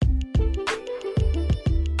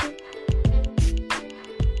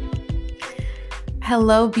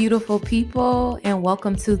Hello, beautiful people, and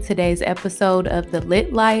welcome to today's episode of The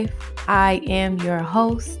Lit Life. I am your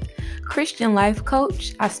host, Christian life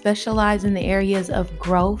coach. I specialize in the areas of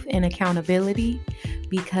growth and accountability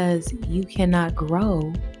because you cannot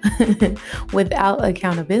grow without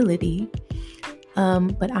accountability.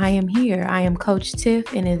 But I am here. I am Coach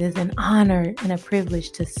Tiff, and it is an honor and a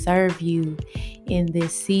privilege to serve you in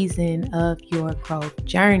this season of your growth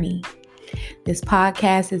journey. This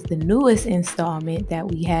podcast is the newest installment that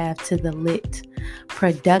we have to the Lit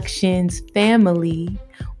Productions family.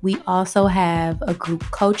 We also have a group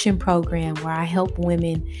coaching program where I help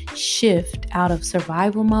women shift out of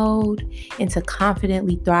survival mode into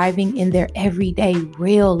confidently thriving in their everyday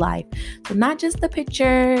real life. So not just the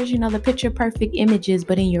pictures, the picture perfect images,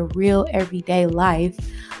 but in your real everyday life.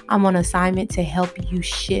 I'm on assignment to help you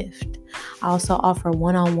shift. I also offer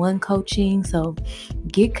one-on-one coaching, so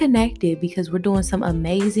get connected because we're doing some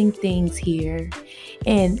amazing things here.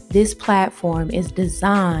 And this platform is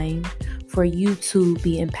designed for you to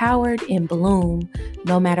be empowered and bloom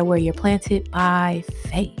no matter where you're planted by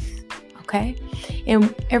faith. Okay?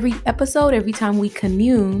 And every episode, every time we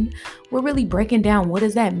commune, we're really breaking down what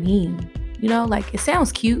does that mean? It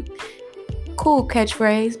sounds cute, cool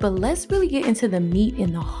catchphrase, but let's really get into the meat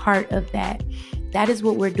and the heart of that. That is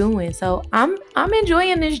what we're doing. So I'm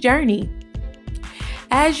enjoying this journey.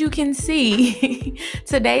 As you can see,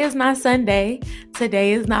 today is not Sunday.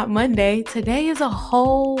 Today is not Monday. Today is a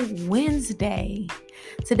whole Wednesday.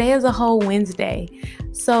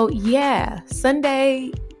 So yeah,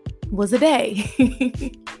 Sunday was a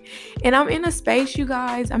day. And I'm in a space, you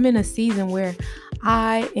guys. I'm in a season where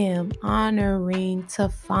I am honoring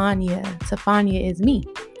Tefania. Tefania is me.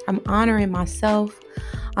 I'm honoring myself.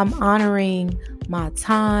 I'm honoring my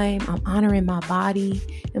time. I'm honoring my body.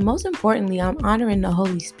 And most importantly, I'm honoring the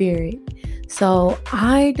Holy Spirit. So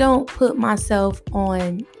I don't put myself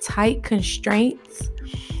on tight constraints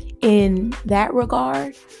in that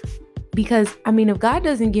regard. Because, if God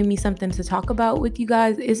doesn't give me something to talk about with you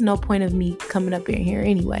guys, it's no point of me coming up in here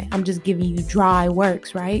anyway. I'm just giving you dry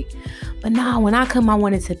works, right? But nah, when I come, I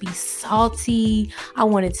want it to be salty. I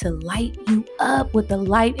want it to light you up with the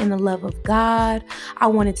light and the love of God. I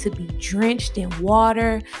want it to be drenched in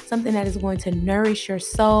water, something that is going to nourish your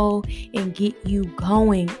soul and get you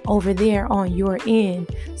going over there on your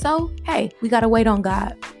end. So, hey, we got to wait on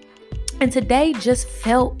God. And today just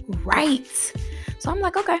felt right. So I'm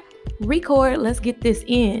like, okay, record, let's get this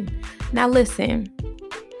in. Now listen,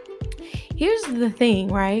 here's the thing,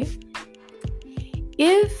 right?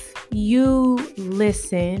 If you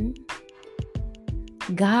listen,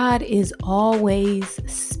 God is always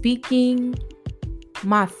speaking,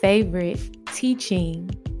 my favorite,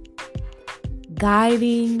 teaching,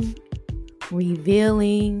 guiding,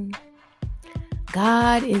 revealing.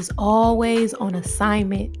 God is always on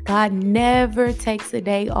assignment. God never takes a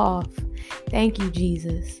day off. Thank you,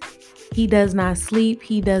 Jesus. He does not sleep.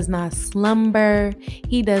 He does not slumber.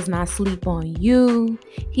 He does not sleep on you.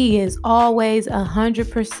 He is always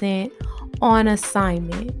 100% on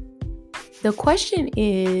assignment. The question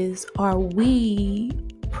is, are we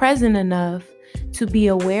present enough to be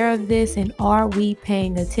aware of this, and are we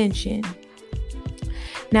paying attention?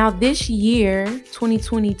 Now, this year,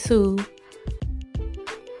 2022,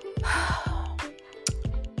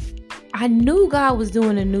 I knew God was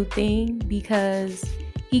doing a new thing because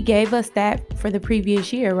He gave us that for the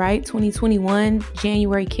previous year, right? 2021,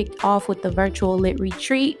 January kicked off with the virtual Lit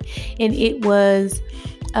Retreat, and it was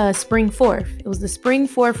Spring 4th. It was the Spring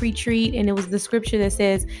 4th retreat, and it was the scripture that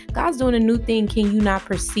says, God's doing a new thing. Can you not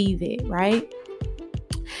perceive it, right?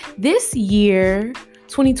 This year,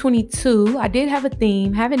 2022, I did have a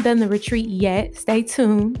theme. Haven't done the retreat yet. Stay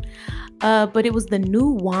tuned. But it was the New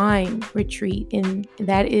Wine Retreat, and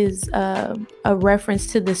that is a reference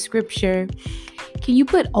to the scripture. Can you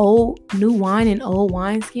put new wine in old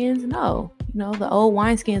wineskins? No. The old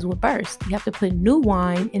wineskins would burst. You have to put new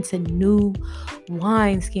wine into new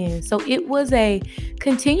wineskins. So it was a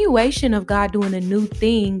continuation of God doing a new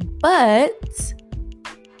thing, but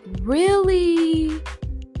really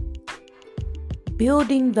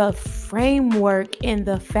building the framework and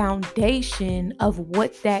the foundation of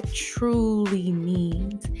what that truly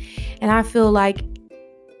means. And I feel like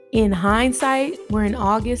in hindsight, we're in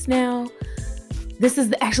August now. This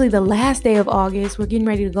is actually the last day of August. We're getting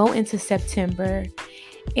ready to go into September.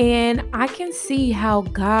 And I can see how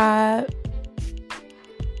God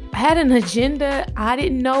had an agenda. I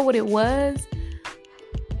didn't know what it was,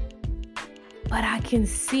 but I can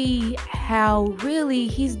see how really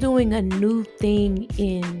He's doing a new thing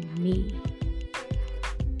in me.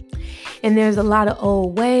 And there's a lot of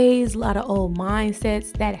old ways, a lot of old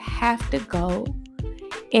mindsets that have to go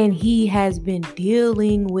And he has been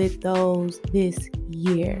dealing with those this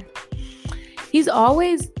year. He's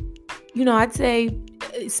always, I'd say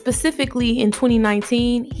specifically in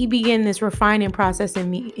 2019, he began this refining process in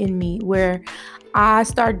me where I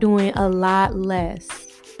start doing a lot less,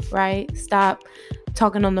 right? Stop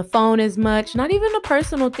talking on the phone as much, not even a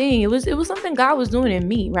personal thing. It was something God was doing in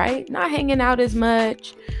me, right? Not hanging out as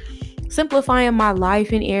much, simplifying my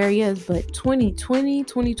life in areas. But 2020,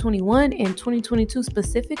 2021, and 2022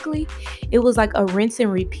 specifically, it was like a rinse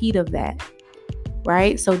and repeat of that,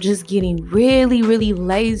 right? So just getting really, really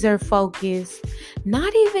laser focused,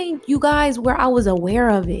 not even, you guys, where I was aware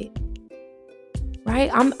of it, right?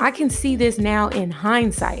 I can see this now in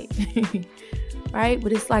hindsight, right?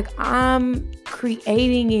 But it's like I'm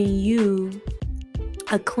creating in you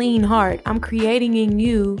a clean heart. I'm creating in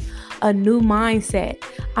you a new mindset.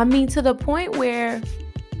 I mean, to the point where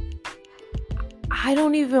I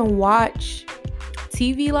don't even watch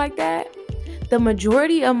TV like that. The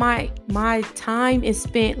majority of my time is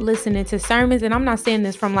spent listening to sermons. And I'm not saying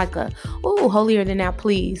this from like holier than thou,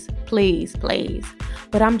 please.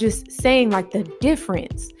 But I'm just saying like the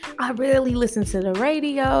difference. I rarely listen to the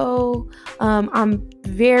radio. I'm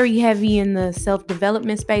very heavy in the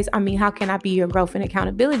self-development space. I mean, how can I be your growth and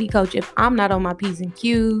accountability coach if I'm not on my P's and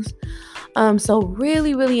Q's? So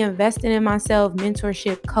really, really investing in myself,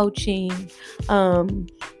 mentorship, coaching,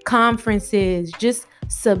 conferences, just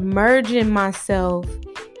submerging myself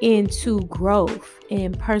into growth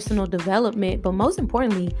and personal development, but most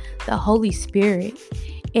importantly, the Holy Spirit,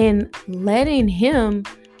 and letting him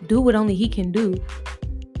do what only he can do.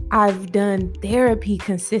 I've done therapy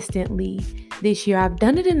consistently this year. I've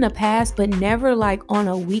done it in the past, but never like on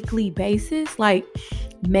a weekly basis, like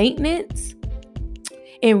maintenance,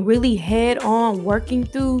 and really head on working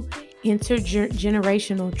through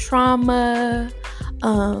intergenerational trauma.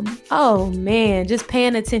 Just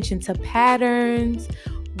paying attention to patterns,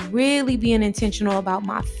 really being intentional about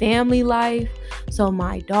my family life. So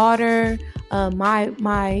my daughter, my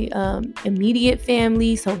immediate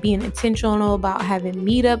family, so being intentional about having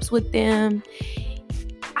meetups with them.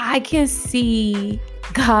 I can see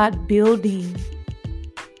God building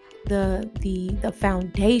the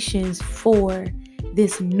foundations for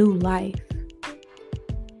this new life.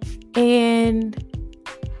 And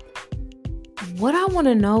what I want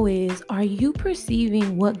to know is, are you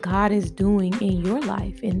perceiving what God is doing in your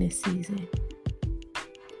life in this season?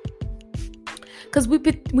 Because we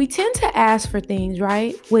tend to ask for things,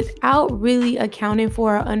 right, without really accounting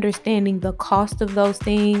for or understanding the cost of those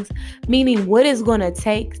things, meaning what it's going to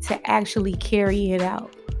take to actually carry it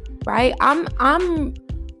out, right? I'm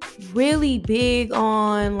really big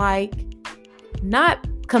on like not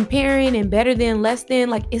comparing and better than, less than.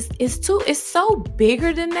 Like it's so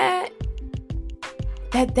bigger than that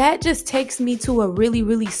just takes me to a really,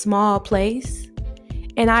 really small place,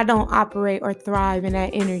 and I don't operate or thrive in that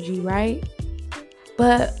energy, right?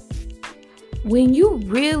 But when you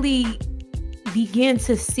really begin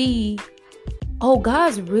to see, oh,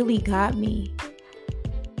 God's really got me,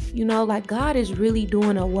 like God is really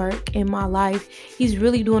doing a work in my life. He's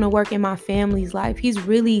really doing a work in my family's life. He's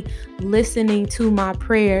really listening to my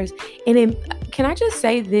prayers. And can I just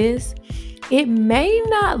say this? It may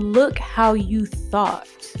not look how you thought,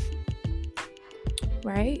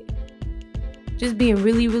 right? Just being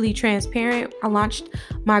really, really transparent. I launched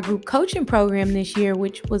my group coaching program this year,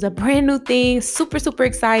 which was a brand new thing. Super, super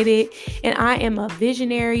excited. And I am a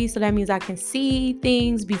visionary. So that means I can see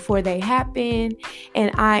things before they happen.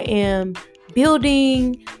 And I am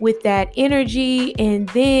building with that energy. And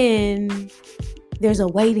then there's a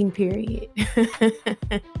waiting period.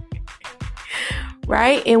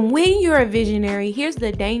 Right? And when you're a visionary, here's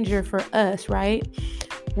the danger for us, right?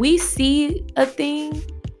 We see a thing,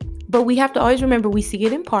 but we have to always remember we see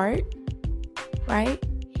it in part, right?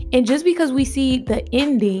 And just because we see the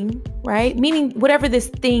ending, right? Meaning whatever this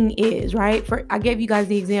thing is, right? I gave you guys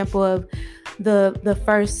the example of the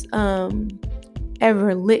first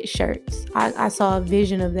ever lit shirts. I saw a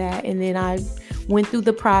vision of that, and then I went through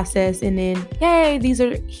the process, and then, yay, these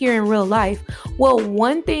are here in real life. Well,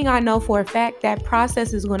 one thing I know for a fact, that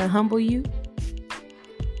process is going to humble you,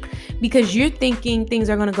 because you're thinking things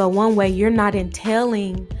are going to go one way. You're not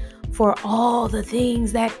entailing for all the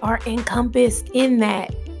things that are encompassed in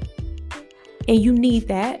that. And you need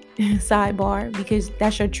that, sidebar, because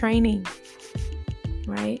that's your training,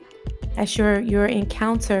 right? That's your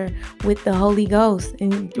encounter with the Holy Ghost,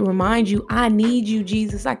 and to remind you, I need you,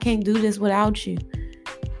 Jesus. I can't do this without you,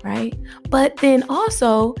 right? But then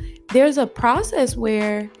also, there's a process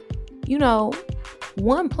where,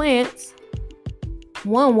 one plants,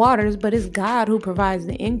 One waters, but it's God who provides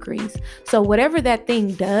the increase. So whatever that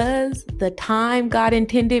thing does, the time God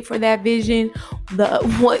intended for that vision, the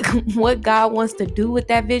what God wants to do with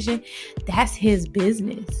that vision, that's his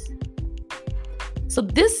business. So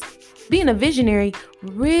this being a visionary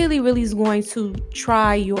really is going to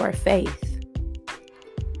try your faith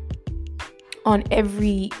on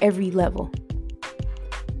every level.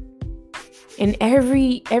 And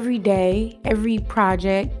every day, every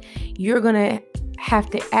project, you're going to have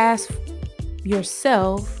to ask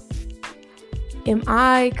yourself, am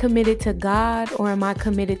I committed to God or am I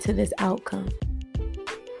committed to this outcome?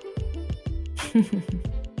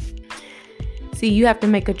 See, you have to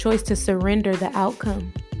make a choice to surrender the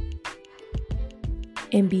outcome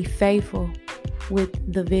and be faithful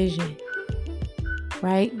with the vision,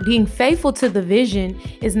 right? Being faithful to the vision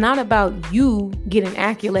is not about you getting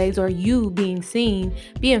accolades or you being seen.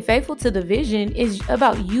 Being faithful to the vision is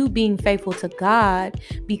about you being faithful to God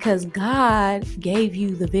because God gave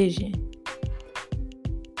you the vision.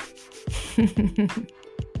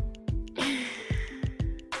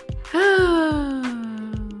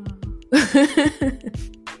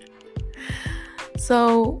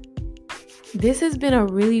 So this has been a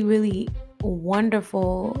really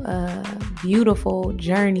wonderful, beautiful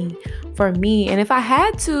journey for me. And if I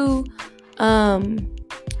had to,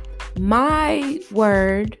 my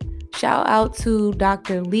word, shout out to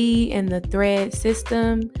Dr. Lee and the Thread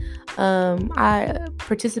System. I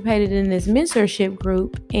participated in this mentorship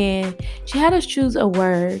group and she had us choose a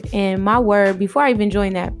word. And my word, before I even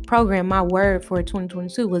joined that program, my word for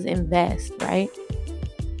 2022 was invest, right?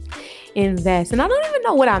 Invest. And I don't even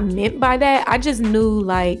know what I meant by that. I just knew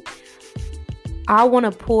like I want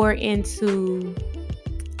to pour into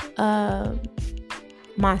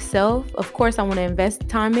myself. Of course, I want to invest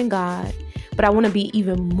time in God, but I want to be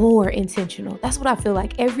even more intentional. That's what I feel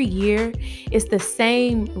like every year. It's the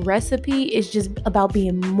same recipe. It's just about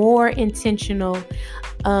being more intentional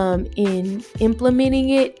in implementing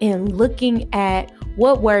it and looking at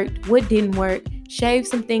what worked, what didn't work, shave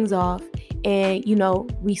some things off, and,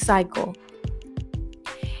 recycle.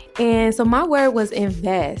 And so my word was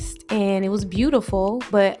invest, and it was beautiful,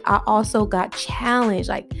 but I also got challenged.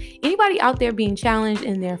 Like anybody out there being challenged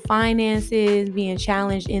in their finances, being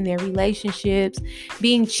challenged in their relationships,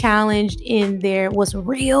 being challenged in their what's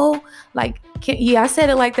real. Like, I said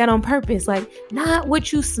it like that on purpose, like not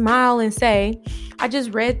what you smile and say. I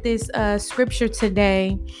just read this scripture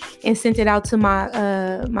today and sent it out to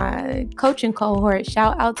my my coaching cohort.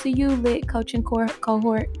 Shout out to you, Lit Coaching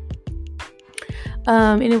Cohort.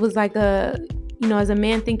 And it was like as a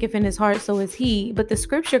man thinketh in his heart, so is he. But the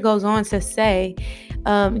scripture goes on to say,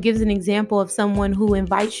 gives an example of someone who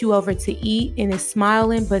invites you over to eat and is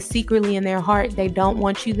smiling, but secretly in their heart, they don't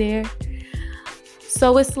want you there.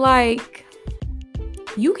 So it's like,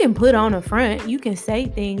 you can put on a front, you can say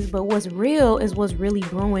things, but what's real is what's really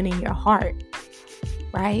brewing in your heart,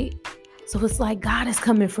 right? So it's like God is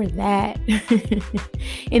coming for that.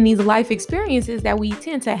 In these life experiences that we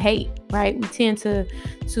tend to hate, right? We tend to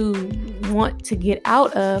want to get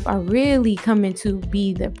out of are really coming to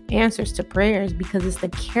be the answers to prayers, because it's the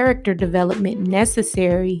character development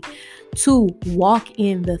necessary to walk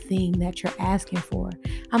in the thing that you're asking for.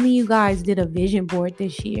 How many of you guys did a vision board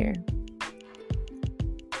this year?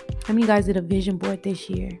 How many of you guys did a vision board this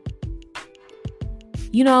year?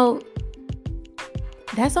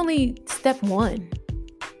 That's only step one.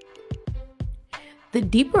 The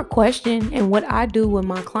deeper question, and what I do with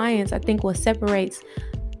my clients, I think what separates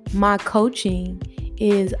my coaching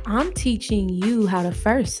is I'm teaching you how to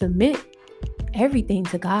first submit everything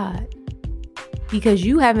to God. Because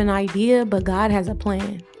you have an idea, but God has a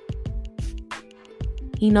plan.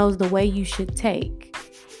 He knows the way you should take.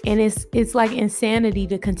 And it's like insanity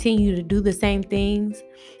to continue to do the same things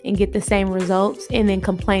and get the same results and then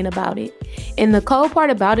complain about it. And the cold part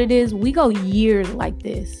about it is we go years like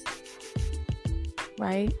this,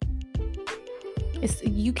 right?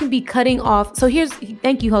 You can be cutting off. So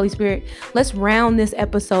thank you, Holy Spirit. Let's round this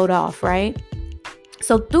episode off, right?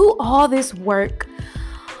 So through all this work,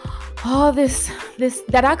 all this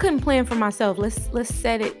that I couldn't plan for myself, let's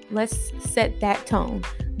set that tone.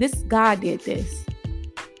 God did this.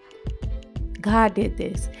 God did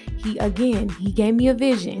this. He gave me a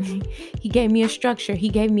vision. He gave me a structure. He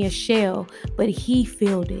gave me a shell, but he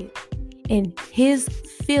filled it. And his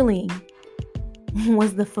filling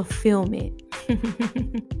was the fulfillment.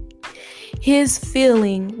 His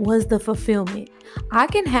filling was the fulfillment. I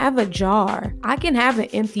can have a jar. I can have an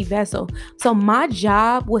empty vessel. So my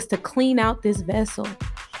job was to clean out this vessel.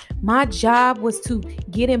 My job was to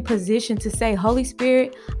get in position to say, Holy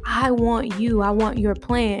Spirit, I want you. I want your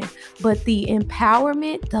plan. But the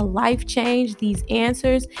empowerment, the life change, these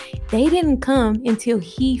answers, they didn't come until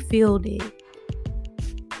he filled it.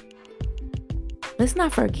 Let's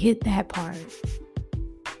not forget that part.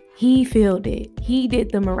 He filled it. He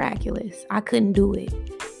did the miraculous. I couldn't do it.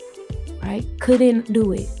 Right? Couldn't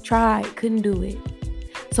do it. Tried, couldn't do it.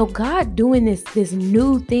 So God doing this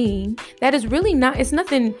new thing that is really not, it's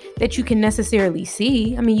nothing that you can necessarily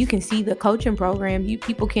see. I mean, you can see the coaching program.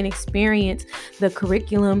 People can experience the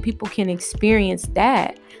curriculum. People can experience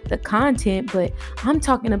that, the content. But I'm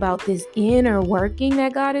talking about this inner working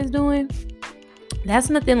that God is doing. That's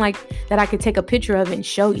nothing like that I could take a picture of and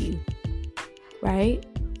show you. Right?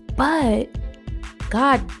 But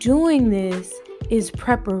God doing this is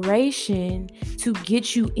preparation to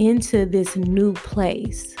get you into this new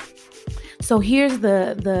place. So here's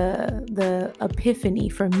the epiphany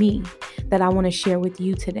for me that I want to share with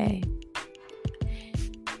you today.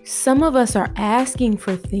 Some of us are asking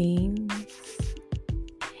for things,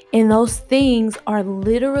 and those things are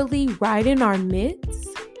literally right in our midst.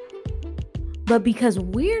 But because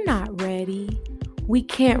we're not ready, we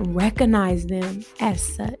can't recognize them as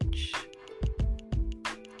such.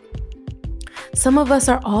 Some of us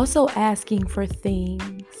are also asking for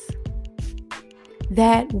things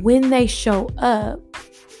that when they show up,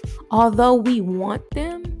 although we want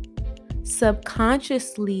them,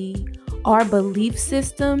 subconsciously our belief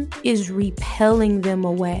system is repelling them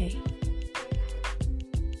away.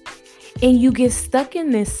 And you get stuck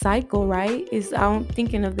in this cycle, right? I'm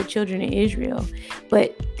thinking of the children of Israel,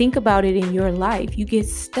 but think about it in your life. You get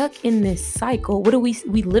stuck in this cycle. What do we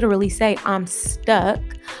literally say? I'm stuck.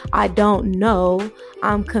 I don't know.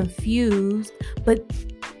 I'm confused. But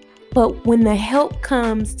when the help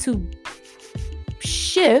comes to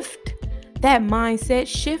shift that mindset,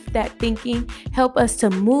 shift that thinking, help us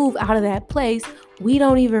to move out of that place, we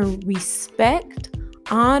don't even respect,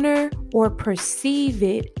 honor, or perceive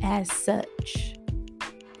it as such.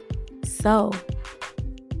 So,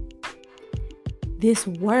 this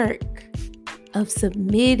work of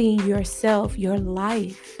submitting yourself, your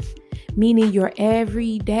life, meaning your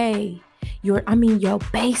everyday, your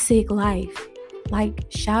basic life. Like,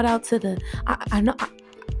 shout out to I know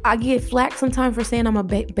I get flack sometimes for saying I'm a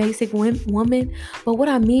basic woman, but what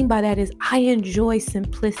I mean by that is I enjoy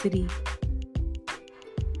simplicity.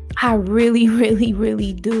 I really, really,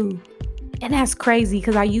 really do. And that's crazy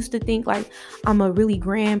because I used to think like I'm a really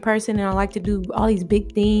grand person and I like to do all these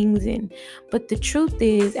big things. But the truth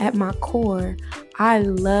is, at my core, I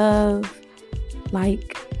love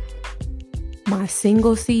like my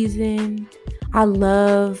single season. I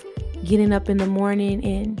love getting up in the morning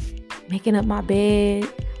and making up my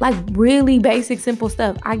bed. Like really basic, simple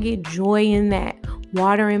stuff. I get joy in that.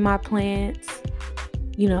 Watering my plants,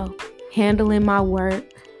 handling my work.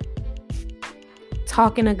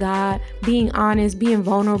 Talking to God, being honest, being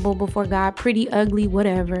vulnerable before God, pretty ugly,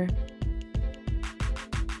 whatever.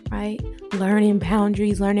 Right? Learning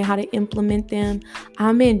boundaries, learning how to implement them.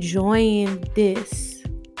 I'm enjoying this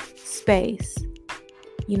space.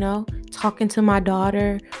 Talking to my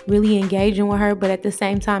daughter, really engaging with her, but at the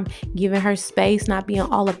same time, giving her space, not being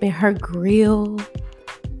all up in her grill.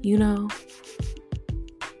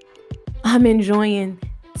 I'm enjoying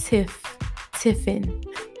tiffing.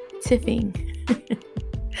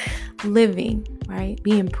 Living, right?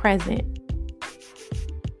 Being present.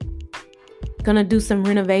 Gonna do some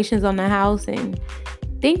renovations on the house and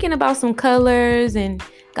thinking about some colors and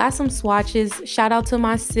got some swatches. Shout out to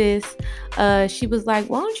my sis. She was like,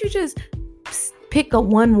 why don't you just pick a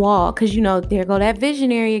one wall? Because, there go that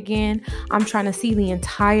visionary again. I'm trying to see the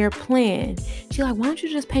entire plan. She's like, why don't you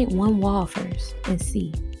just paint one wall first and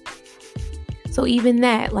see? So even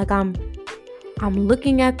that, like I'm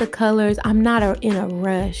looking at the colors. I'm not in a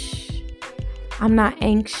rush. I'm not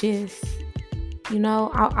anxious.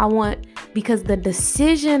 I want, because the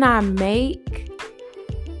decision I make,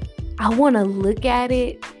 I want to look at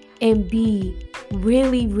it and be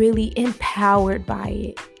really, really empowered by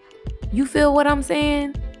it. You feel what I'm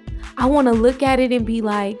saying? I want to look at it and be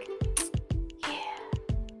like, yeah,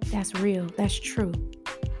 that's real. That's true.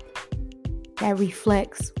 That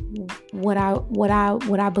reflects what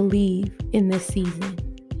I believe in this season.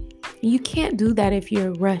 You can't do that if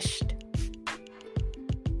you're rushed.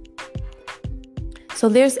 So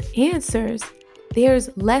there's answers, there's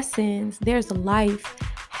lessons, there's life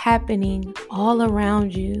happening all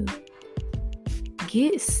around you.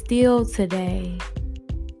 Get still today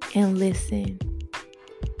and listen.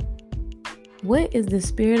 What is the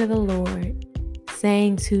Spirit of the Lord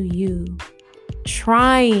saying to you,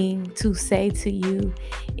 trying to say to you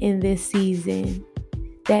in this season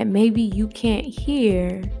that maybe you can't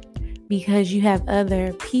hear because you have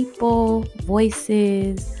other people,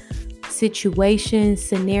 voices, situations,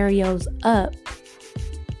 scenarios up.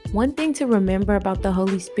 One thing to remember about the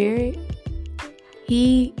Holy Spirit,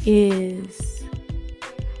 He is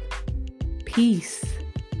peace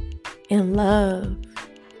and love,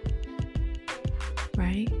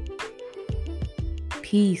 right?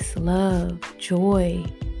 Peace, love, joy,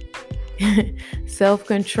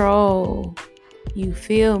 self-control. You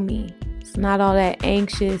feel me? It's not all that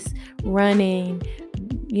anxious running,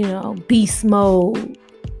 beast mode.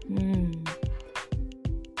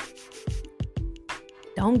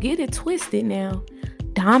 Don't get it twisted now.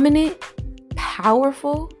 Dominant,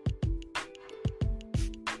 powerful,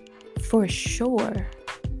 for sure.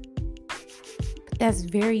 But that's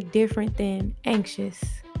very different than anxious,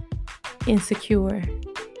 insecure,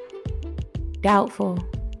 doubtful,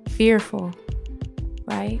 fearful,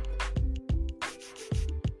 right?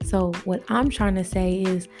 So what I'm trying to say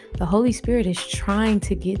is the Holy Spirit is trying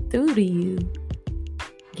to get through to you.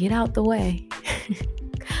 Get out the way.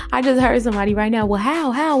 I just heard somebody right now, well,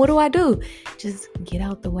 how? What do I do? Just get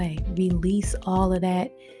out the way. Release all of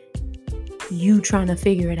that, you trying to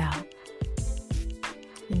figure it out.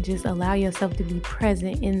 And just allow yourself to be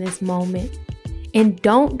present in this moment. And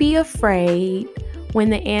don't be afraid when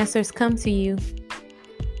the answers come to you.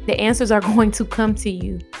 The answers are going to come to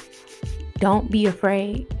you. Don't be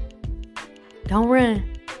afraid. Don't run.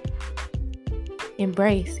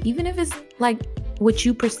 Embrace. Even if it's like what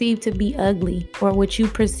you perceive to be ugly or what you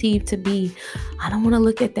perceive to be, I don't want to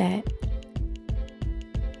look at that.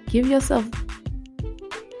 Give yourself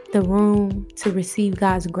the room to receive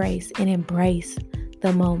God's grace and embrace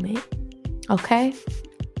the moment. Okay?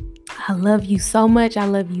 I love you so much. I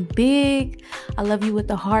love you big. I love you with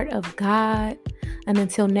the heart of God. And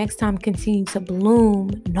until next time, continue to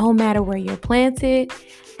bloom no matter where you're planted.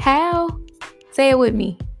 How? Say it with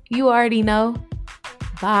me. You already know.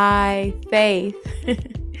 By faith.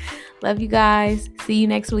 Love you guys. See you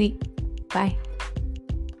next week. Bye.